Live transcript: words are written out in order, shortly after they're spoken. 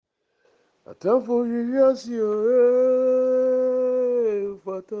Atafo hwiase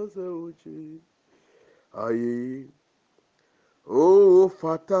fata sɛ wokye ayeyi. Oh,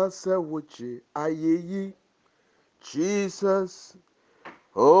 fata sɛ wokye ayeyi. Jesus.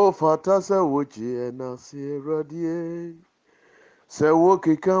 Oh, fata sɛ wokye ɛnase Awurade. Sɛ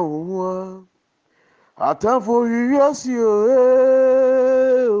wokeka wo ho a. Atafo hwiase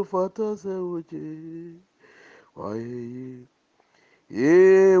fata sɛ wokye ayeyi.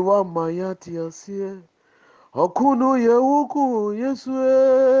 Ye wa maya tiasie. Okuno ye wuku Yesu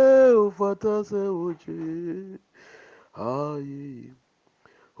ufata se uchi. Ayi.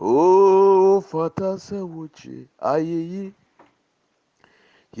 Oh fata se uchi. Ayi.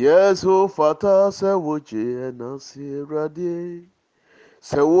 Yes ufata se uchi enasi radi.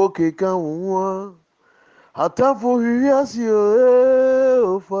 Se woke kan wa. Hatafu hiasi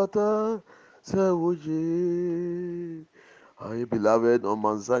ufata se uchi. Ayi, beloved on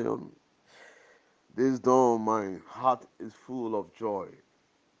Mount Zion. This dawn, my heart is full of joy,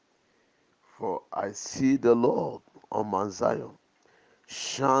 for I see the Lord on Mount Zion,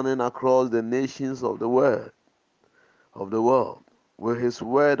 shining across the nations of the world, with His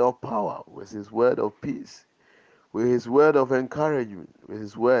word of power, with His word of peace, with His word of encouragement, with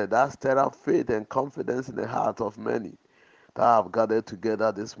His word that stir up faith and confidence in the heart of many that have gathered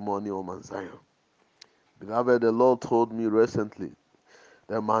together this morning on Mount Zion. Beloved, the Lord told me recently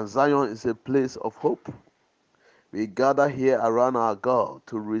that Mount Zion is a place of hope. We gather here around our God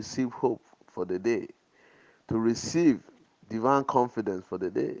to receive hope for the day, to receive divine confidence for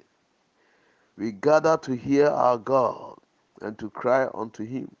the day. We gather to hear our God and to cry unto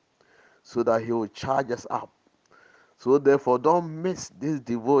Him so that He will charge us up. So therefore, don't miss this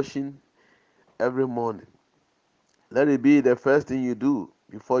devotion every morning. Let it be the first thing you do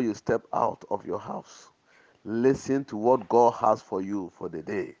before you step out of your house. Listen to what God has for you for the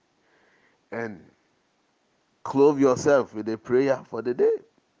day and clothe yourself with a prayer for the day.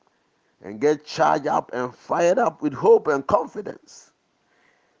 And get charged up and fired up with hope and confidence.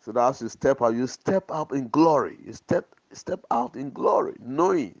 So that as you step up in glory. You step out in glory,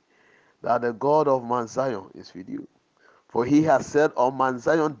 knowing that the God of Mount Zion is with you. For He has said, on Mount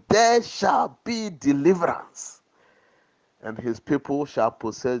Zion there shall be deliverance, and His people shall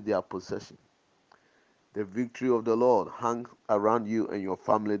possess their possession. The victory of the Lord hangs around you and your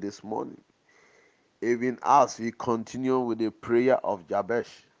family this morning. Even as we continue with the prayer of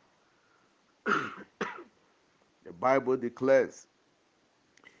Jabesh, the Bible declares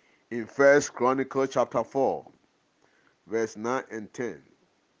in 1 Chronicles chapter 4, verse 9 and 10,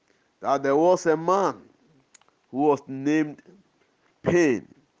 that there was a man who was named Pain,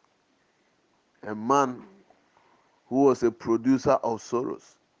 a man who was a producer of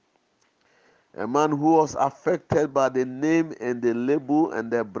sorrows, a man who was affected by the name and the label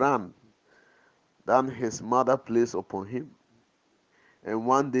and the brand that his mother placed upon him. And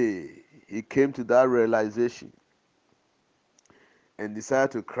one day he came to that realization and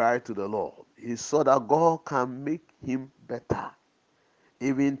decided to cry to the Lord. He saw that God can make him better,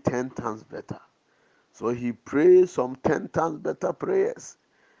 even 10 times better. So he prayed some 10 times better prayers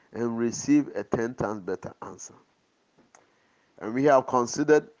and received a 10 times better answer. And we have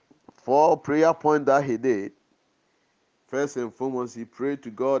considered 4 prayer points that he did. First and foremost, he prayed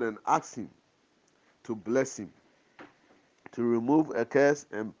to God and asked Him to bless him, to remove a curse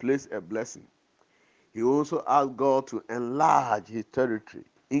and place a blessing. He also asked God to enlarge his territory,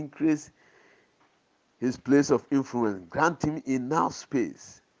 increase his place of influence, grant him enough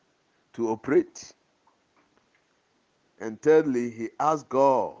space to operate. And thirdly, he asked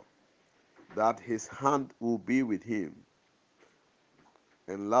God that His hand will be with him.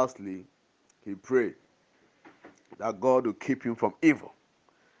 And lastly, he prayed that God will keep him from evil.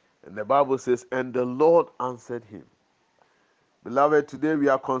 And the Bible says, and the Lord answered him. Beloved, today we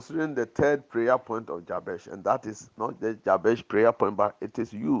are considering the third prayer point of Jabesh. And that is not the Jabesh prayer point, but it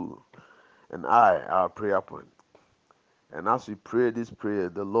is you and I, our prayer point. And as we pray this prayer,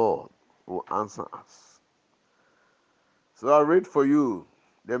 the Lord will answer us. So I'll read for you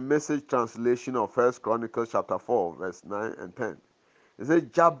the Message translation of 1 Chronicles chapter 4, verse 9 and 10. It says,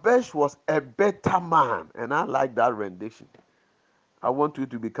 Jabesh was a better man. And I like that rendition. I want you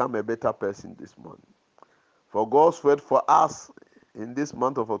to become a better person this morning. For God's word for us in this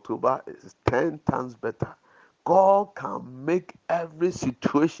month of October is 10 times better. God can make every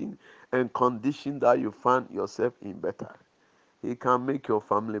situation and condition that you find yourself in better. He can make your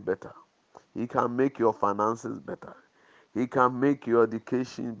family better. He can make your finances better. He can make your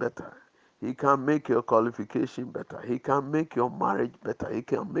education better. He can make your qualification better. He can make your marriage better. He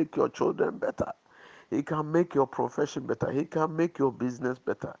can make your children better. He can make your profession better. He can make your business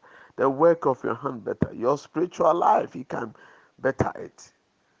better. The work of your hand better. Your spiritual life, He can better it.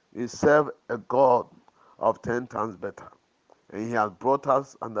 We serve a God of 10 times better. And He has brought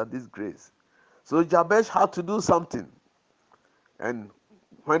us under this grace. So Jabez had to do something. And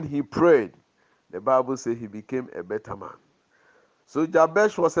when he prayed, the Bible says he became a better man. So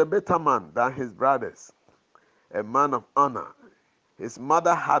Jabez was a better man than his brothers, a man of honor. His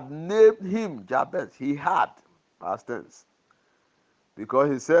mother had named him Jabez. He had, past tense,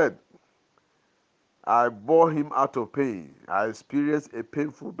 because he said, I bore him out of pain. I experienced a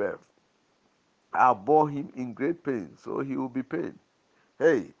painful birth. I bore him in great pain, so he will be pained.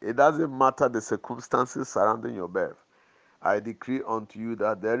 Hey, it doesn't matter the circumstances surrounding your birth. I decree unto you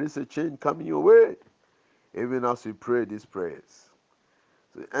that there is a change coming your way, even as we pray these prayers.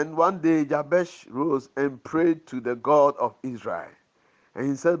 And one day Jabez rose and prayed to the God of Israel. And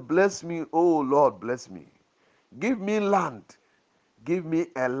he said, bless me, O Lord, bless me. Give me land. Give me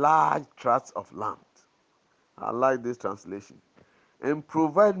a large tract of land. I like this translation. And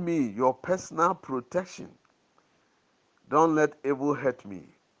provide me your personal protection. Don't let evil hurt me.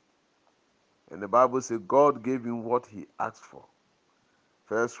 And the Bible says God gave him what he asked for.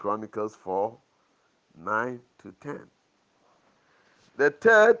 1 Chronicles 4, 9 to 10. The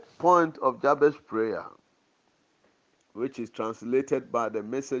third point of Jabez's prayer, which is translated by the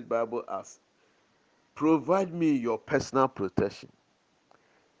Message Bible as, provide me your personal protection.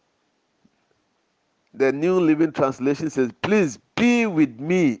 The New Living Translation says, please be with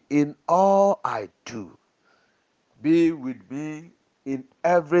me in all I do. Be with me in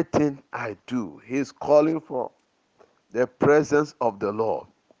everything I do. He's calling for the presence of the Lord.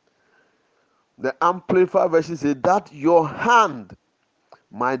 The Amplified Version says, that your hand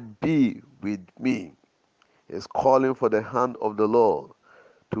might be with me. He's calling for the hand of the Lord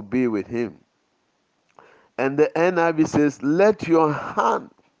to be with him. And the NIV says, let your hand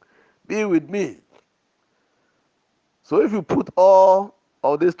be with me. So if you put all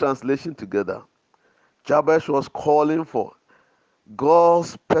of this translation together, Jabez was calling for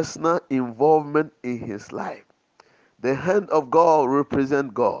God's personal involvement in his life. The hand of God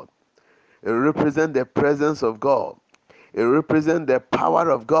represents God. It represents the presence of God. It represents the power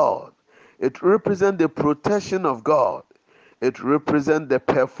of God. It represents the protection of God. It represents the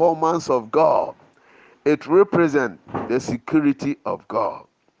performance of God. It represents the security of God.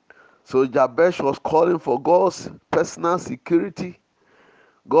 So Jabez was calling for God's personal security,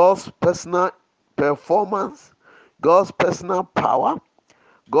 God's personal performance, God's personal power,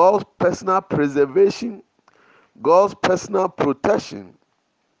 God's personal preservation, God's personal protection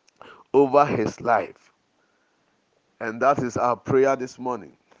over his life. And that is our prayer this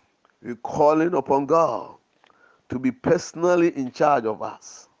morning. We're calling upon God to be personally in charge of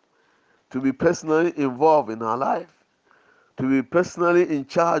us, to be personally involved in our life, to be personally in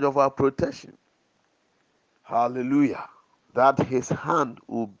charge of our protection. Hallelujah. That his hand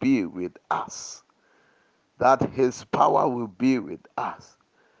will be with us, that his power will be with us,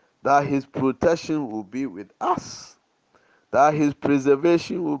 that his protection will be with us, that his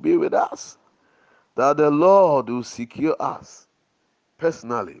preservation will be with us, that the Lord will secure us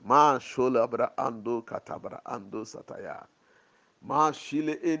personally. Ma sholabra ando katabra ando sataya. Ma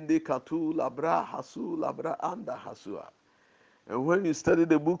shile indi katu labra hasu labra anda hasua. And when you study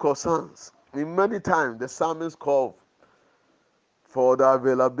the book of Psalms, in many times the psalmist called for the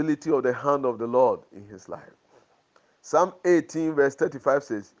availability of the hand of the Lord in his life. Psalm 18 verse 35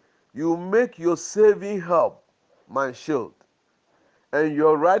 says, you make your saving help my shield, and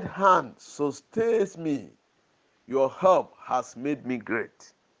your right hand sustains me. Your help has made me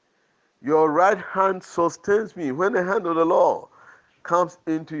great. Your right hand sustains me. When the hand of the Lord comes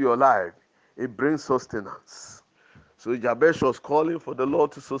into your life, it brings sustenance. So Jabez was calling for the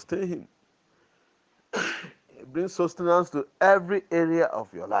Lord to sustain him. It brings sustenance to every area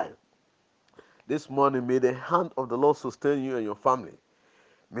of your life. This morning, may the hand of the Lord sustain you and your family.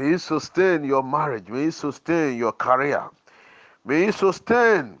 May He sustain your marriage. May He sustain your career. May He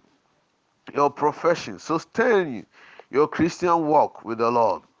sustain your profession. Sustain your Christian walk with the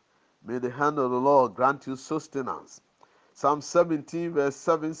Lord. May the hand of the Lord grant you sustenance. Psalm 17 verse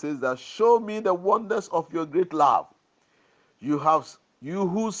 7 says that, show me the wonders of your great love. You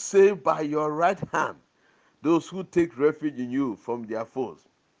who save by your right hand those who take refuge in you from their foes.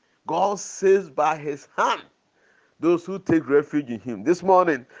 God saves by his hand those who take refuge in him. This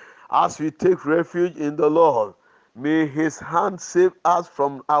morning, as we take refuge in the Lord, may his hand save us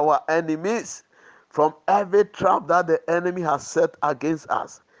from our enemies, from every trap that the enemy has set against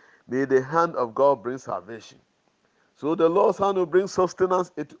us. May the hand of God bring salvation. So the Lord's hand will bring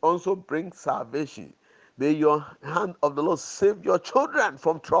sustenance. It also brings salvation. May your hand of the Lord save your children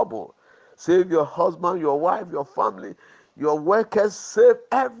from trouble. Save your husband, your wife, your family, your workers. Save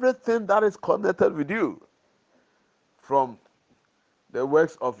everything that is connected with you from the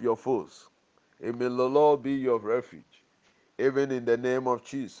works of your foes. And may the Lord be your refuge, even in the name of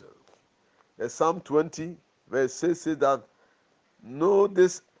Jesus. The Psalm 20, verse 6 says that, know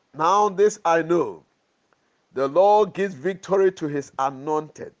this, now this I know, the Lord gives victory to his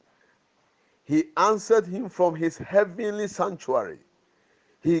anointed. He answered him from his heavenly sanctuary.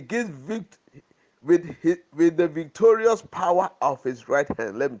 He gives with the victorious power of his right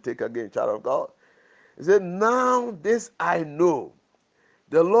hand. Let me take again, child of God. He said, now this I know.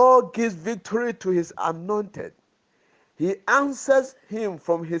 The Lord gives victory to his anointed. He answers him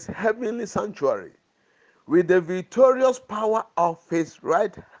from his heavenly sanctuary with the victorious power of his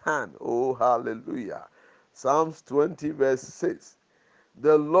right hand. Oh, hallelujah. Psalms 20, verse 6.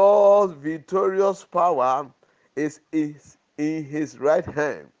 The Lord's victorious power is in his right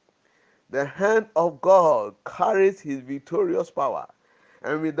hand. The hand of God carries his victorious power.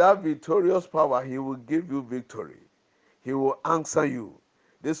 And with that victorious power, he will give you victory. He will answer you.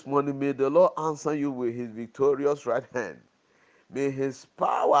 This morning, may the Lord answer you with his victorious right hand. May his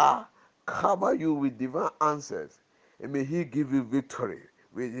power cover you with divine answers. And may he give you victory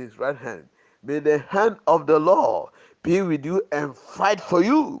with his right hand. May the hand of the Lord be with you and fight for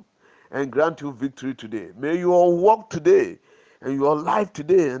you and grant you victory today. May your walk today and your life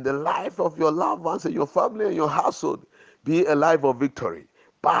today and the life of your loved ones and your family and your household be a life of victory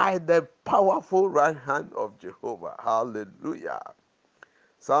by the powerful right hand of Jehovah. Hallelujah.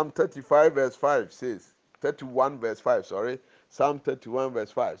 Psalm 35 verse 5 says, 31 verse 5, sorry. Psalm 31 verse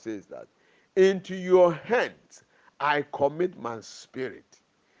 5 says that, into your hands I commit my spirit.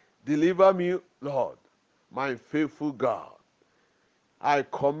 Deliver me, Lord, my faithful God. I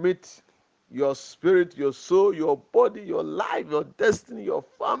commit your spirit, your soul, your body, your life, your destiny, your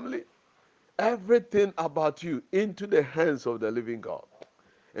family, everything about you into the hands of the living God.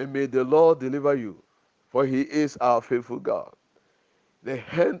 And may the Lord deliver you, for he is our faithful God. The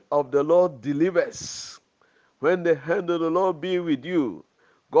hand of the Lord delivers. When the hand of the Lord be with you,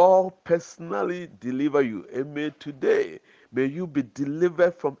 God personally deliver you. And may today, may you be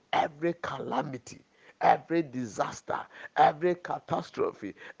delivered from every calamity, every disaster, every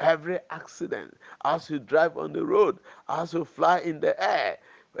catastrophe, every accident. As you drive on the road, as you fly in the air,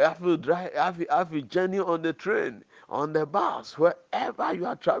 as you journey on the train, on the bus, wherever you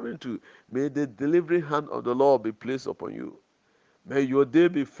are traveling to, may the delivering hand of the Lord be placed upon you. May your day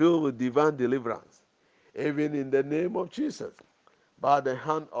be filled with divine deliverance, even in the name of Jesus, by the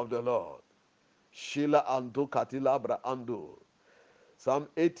hand of the Lord. Shila ando katilabra ando. Psalm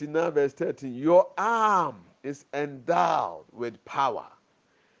 89 verse 13. Your arm is endowed with power.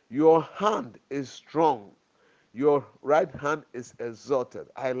 Your hand is strong. Your right hand is exalted.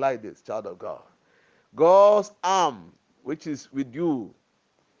 I like this, child of God. God's arm, which is with you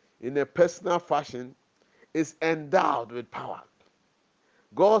in a personal fashion, is endowed with power.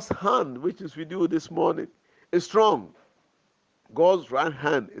 God's hand, which is with you this morning, is strong. God's right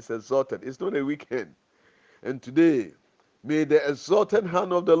hand is exalted. It's not a weak hand. And today, may the exalted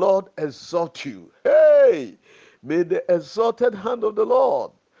hand of the Lord exalt you. Hey! May the exalted hand of the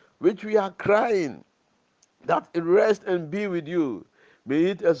Lord, which we are crying, that it rest and be with you. May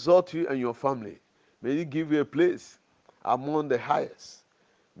it exalt you and your family. May it give you a place among the highest.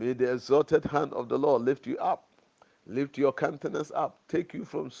 May the exalted hand of the Lord lift you up. Lift your countenance up. Take you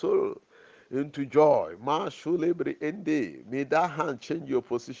from sorrow into joy. May that hand change your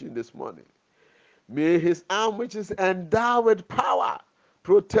position this morning. May his arm, which is endowed with power,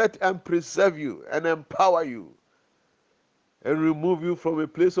 protect and preserve you and empower you and remove you from a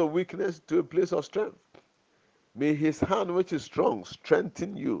place of weakness to a place of strength. May his hand, which is strong,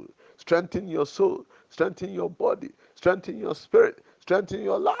 strengthen you, strengthen your soul, strengthen your body, strengthen your spirit, strengthen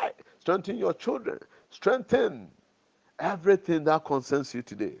your life, strengthen your children, strengthen everything that concerns you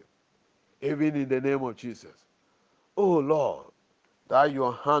today, even in the name of Jesus. Oh Lord, that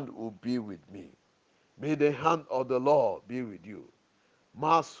your hand will be with me. May the hand of the Lord be with you.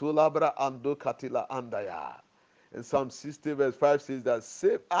 Masulabra ando katila andaya. And Psalm 60 verse 5 says that,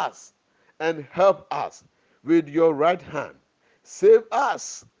 save us and help us with your right hand. Save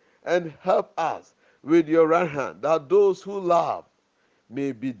us and help us with your right hand, that those who love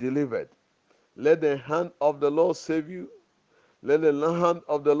may be delivered. Let the hand of the Lord save you. Let the hand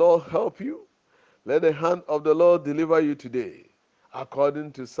of the Lord help you. Let the hand of the Lord deliver you today.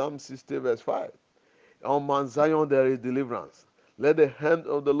 According to Psalm 60 verse 5. On Mount Zion there is deliverance. Let the hand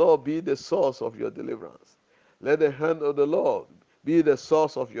of the Lord be the source of your deliverance. Let the hand of the Lord be the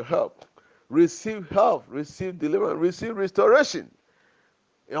source of your help. receive help, receive deliverance, receive restoration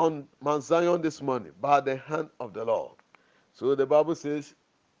on Mount Zion this morning by the hand of the Lord. So the Bible says,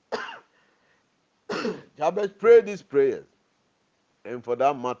 Jabez prayed these prayers, and for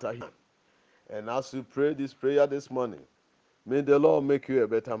that matter, and as you pray this prayer this morning, may the Lord make you a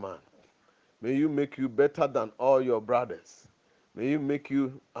better man. May you make you better than all your brothers. May He make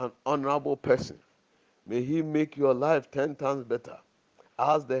you an honorable person. May He make your life 10 times better.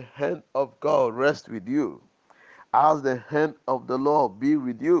 As the hand of God rest with you, as the hand of the Lord be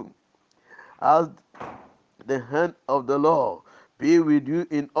with you, as the hand of the Lord be with you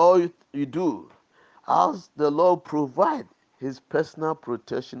in all you do, as the Lord provide His personal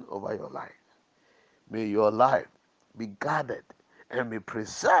protection over your life. May your life be guarded and be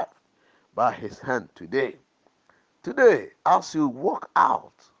preserved by His hand today. Today, as you walk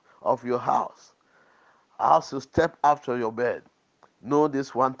out of your house, as you step out of your bed, know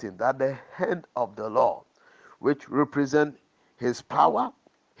this one thing, that the hand of the Lord, which represents His power,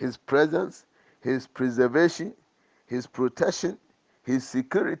 His presence, His preservation, His protection, His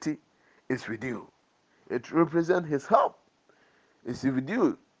security, is with you. It represents His help. It's with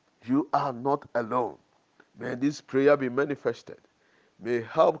you. You are not alone. May this prayer be manifested. May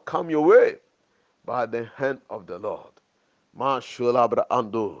help come your way by the hand of the Lord.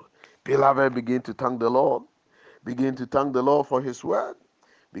 Beloved, begin to thank the Lord. Begin to thank the Lord for His word.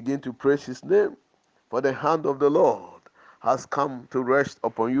 Begin to praise His name. For the hand of the Lord has come to rest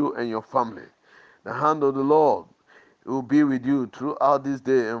upon you and your family. The hand of the Lord will be with you throughout this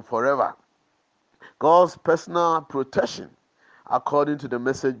day and forever. God's personal protection, according to the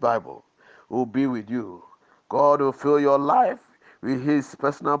Message Bible, will be with you. God will fill your life with His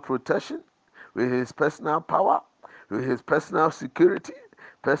personal protection, with His personal power, with His personal security,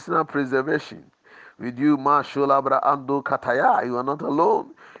 personal preservation. With you, Mashulabra Ando Kataya, you are not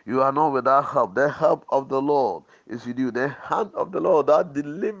alone. You are not without help. The help of the Lord is with you. The hand of the Lord that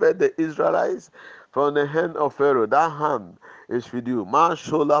delivered the Israelites from the hand of Pharaoh, that hand is with you.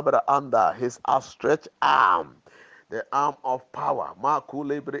 Mashulabra Anda, His outstretched arm, the arm of power,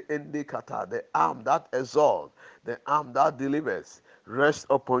 Makulebre Indicata, the arm that exalts, the arm that delivers, rest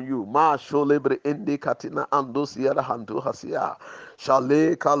upon you. Ma sholebre indicatina andosia handu hasia.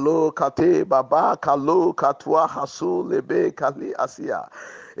 Shale kalo kate baba kalo katwa hasu lebe kali asia.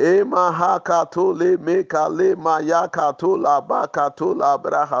 Ema haka to le mekale mayaka to la baka to la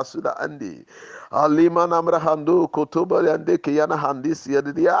brahasuda andi. Alima namrahandu kutuba yande kiyana handis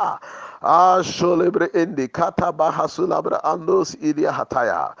yadidia. Sholebre indi kataba hasulabra andos idia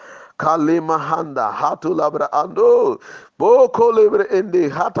hataya. Kalimahanda hatulabra ando boko lebre indi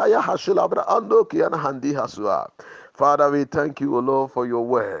hataya hashulabra ando kiana handi hasua. Father, we thank you, O Lord, for your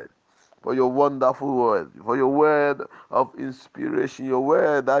word, for your wonderful word, for your word of inspiration, your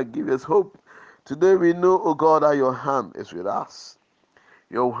word that gives us hope. Today we know, O God, that your hand is with us.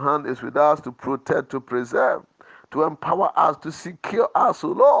 Your hand is with us to protect, to preserve, to empower us, to secure us, O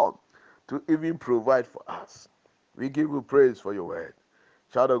Lord, to even provide for us. We give you praise for your word.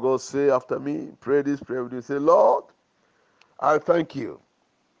 Child of God, say after me, pray this prayer with you. Say, Lord, I thank you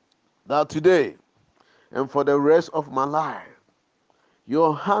that today and for the rest of my life,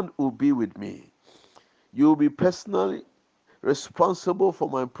 your hand will be with me. You will be personally responsible for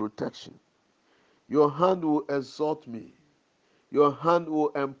my protection. Your hand will exalt me. Your hand will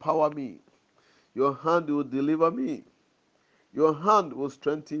empower me. Your hand will deliver me. Your hand will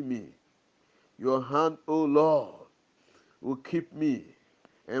strengthen me. Your hand, O Lord, will keep me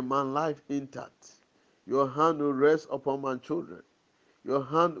and my life intact. Your hand will rest upon my children. Your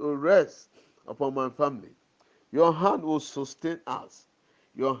hand will rest upon my family. Your hand will sustain us.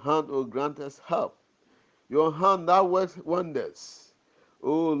 Your hand will grant us help. Your hand that works wonders,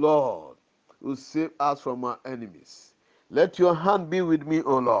 O Lord, will save us from our enemies. Let your hand be with me,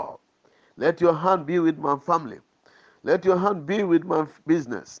 O Lord. Let your hand be with my family. Let your hand be with my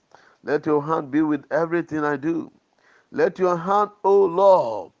business. Let your hand be with everything I do. Let your hand, O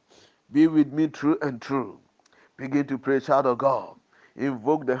Lord, be with me true and true. Begin to pray, child of God.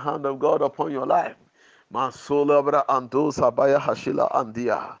 Invoke the hand of God upon your life. Masolabra ando sabaya hashila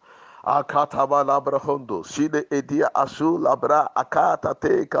andia. Akataba labra hondo. Shide edia asu labra akata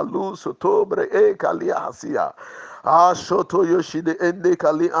te kalu sotobre e kalia hasia. Ashoto yoshide ende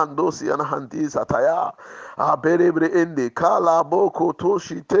kali andosi anahandi sataya. Aberebre ende kala boko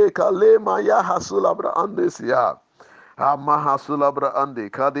toshi te kalema ya hasulabra andesia. Amahasulabra ande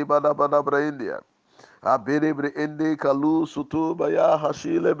kadibada badabra india. Aberebre ende kalu sutuba ya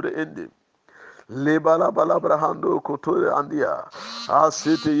hashilebre ende. Lebala balabra hando kotore andia.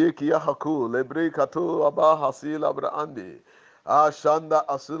 Asite yeki yahaku lebre kato aba hasilabra ande. Ashanda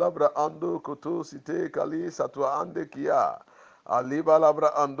asulabra ando koto site kali satwa ande kia. Aliba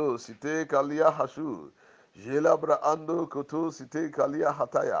labra ando site kalia hashu. Jelabra ando koto site kalia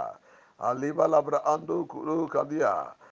hataya. Aliba labra ando kuro kalia.